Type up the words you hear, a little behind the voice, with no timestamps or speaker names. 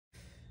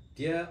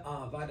Dear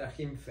Ahavath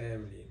Achim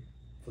family,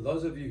 for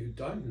those of you who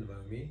don't know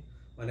me,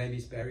 my name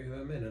is Barry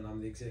Herman and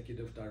I'm the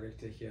Executive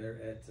Director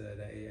here at the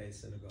AA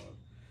Synagogue.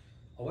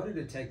 I wanted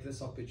to take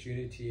this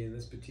opportunity in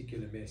this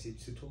particular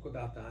message to talk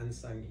about the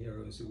unsung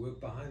heroes who work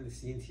behind the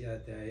scenes here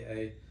at the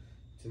AA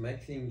to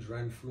make things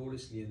run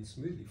flawlessly and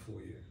smoothly for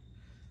you.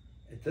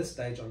 At this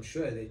stage, I'm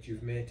sure that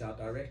you've met our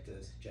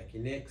directors, Jackie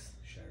Nex,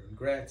 Sharon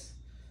Gratz,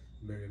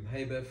 Miriam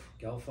Habef,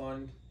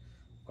 Gelfond,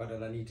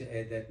 God, I need to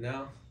add that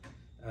now,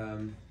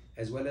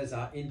 as well as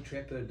our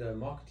intrepid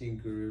marketing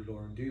guru,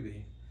 Lauren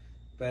Doobie,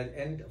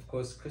 and of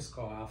course, Chris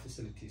Carr, our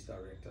facilities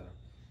director.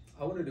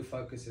 I wanted to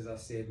focus, as I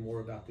said, more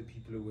about the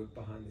people who work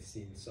behind the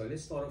scenes. So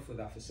let's start off with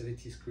our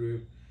facilities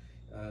crew,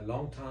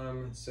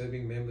 long-time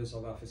serving members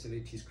of our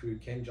facilities crew,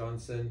 Ken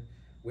Johnson,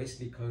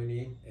 Wesley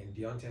Coney, and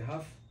Deontay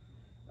Huff,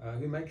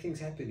 who make things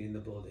happen in the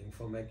building,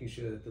 from making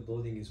sure that the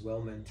building is well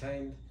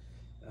maintained,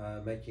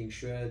 making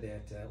sure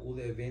that all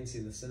the events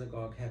in the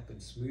synagogue happen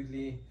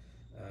smoothly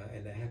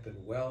and they happen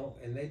well,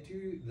 and they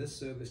do this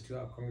service to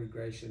our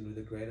congregation with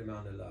a great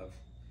amount of love.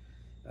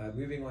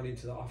 Moving on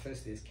into the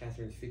office, there's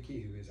Catherine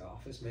Fickey, who is our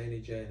office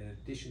manager, and in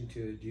addition to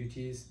her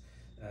duties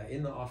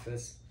in the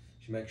office,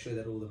 she makes sure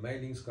that all the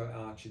mailings go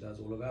out, she does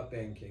all of our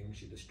banking,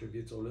 she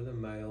distributes all of the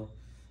mail,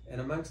 and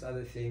amongst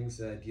other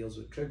things, deals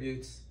with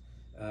tributes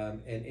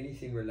and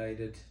anything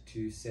related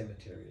to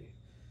cemetery.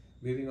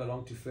 Moving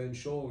along to Fern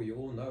Shaw, you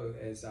all know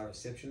as our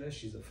receptionist.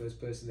 She's the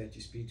first person that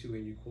you speak to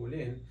when you call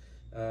in,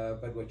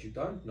 but what you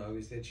don't know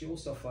is that she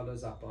also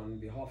follows up on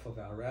behalf of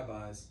our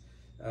rabbis.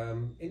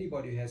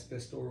 Anybody who has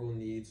pastoral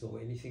needs or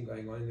anything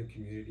going on in the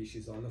community,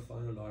 she's on the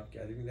phone a lot,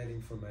 gathering that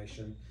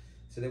information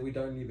so that we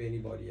don't leave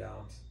anybody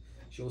out.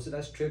 She also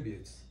does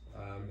tributes,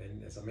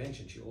 and as I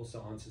mentioned, she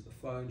also answers the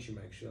phone, she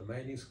makes sure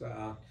mailings go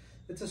out.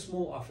 It's a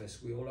small office,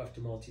 we all have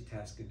to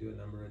multitask and do a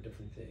number of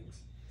different things.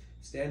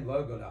 Stan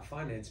Vogel, our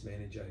finance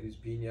manager, who's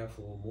been here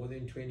for more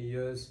than 20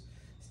 years,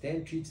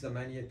 Stan treats the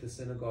money at the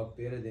synagogue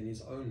better than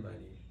his own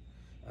money,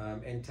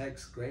 and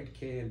takes great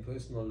care and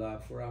personal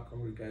love for our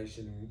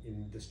congregation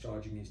in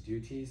discharging his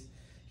duties.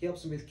 He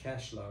helps them with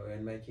cash flow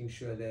and making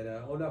sure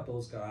that all our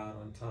bills go out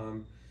on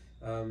time,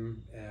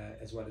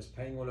 as well as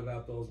paying all of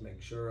our bills,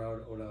 making sure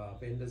all of our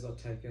vendors are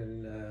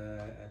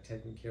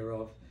taken care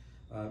of,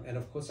 and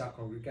of course our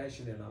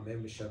congregation and our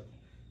membership.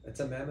 It's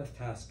a mammoth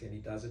task, and he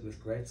does it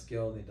with great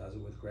skill, and he does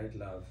it with great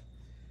love.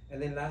 And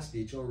then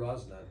lastly, Jill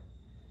Rosner,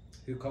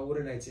 who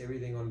coordinates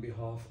everything on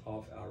behalf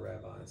of our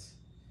rabbis.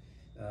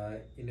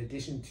 In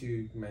addition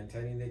to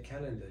maintaining their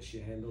calendar,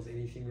 she handles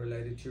anything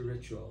related to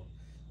ritual,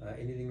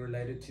 anything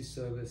related to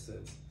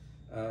services.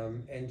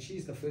 And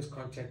she's the first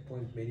contact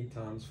point many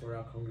times for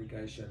our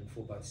congregation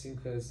for both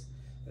simchas,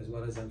 as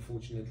well as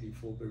unfortunately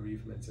for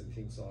bereavements and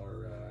things that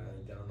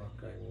are not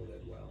going all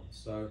that well.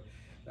 So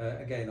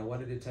again, I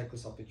wanted to take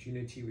this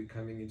opportunity. We're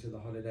coming into the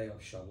holiday of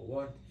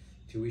Shavuot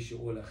to wish you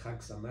all a Chag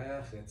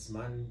Sameach. It's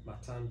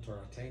Matan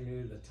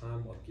Toratenu, the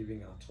time of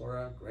giving our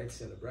Torah, great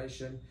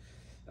celebration.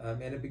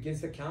 And it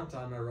begins the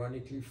countdown,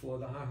 ironically, for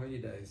the High Holy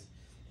Days.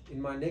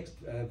 In my next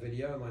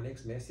video, my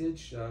next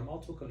message,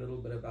 I'll talk a little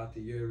bit about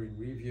the year in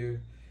review,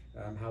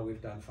 how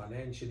we've done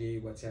financially,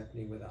 what's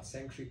happening with our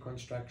sanctuary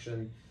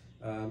construction,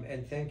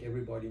 and thank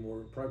everybody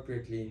more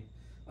appropriately.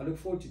 I look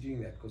forward to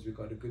doing that because we've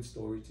got a good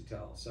story to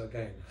tell. So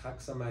again,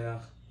 Chag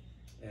Sameach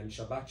and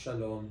Shabbat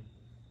Shalom,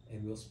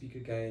 and we'll speak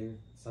again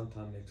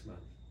sometime next month.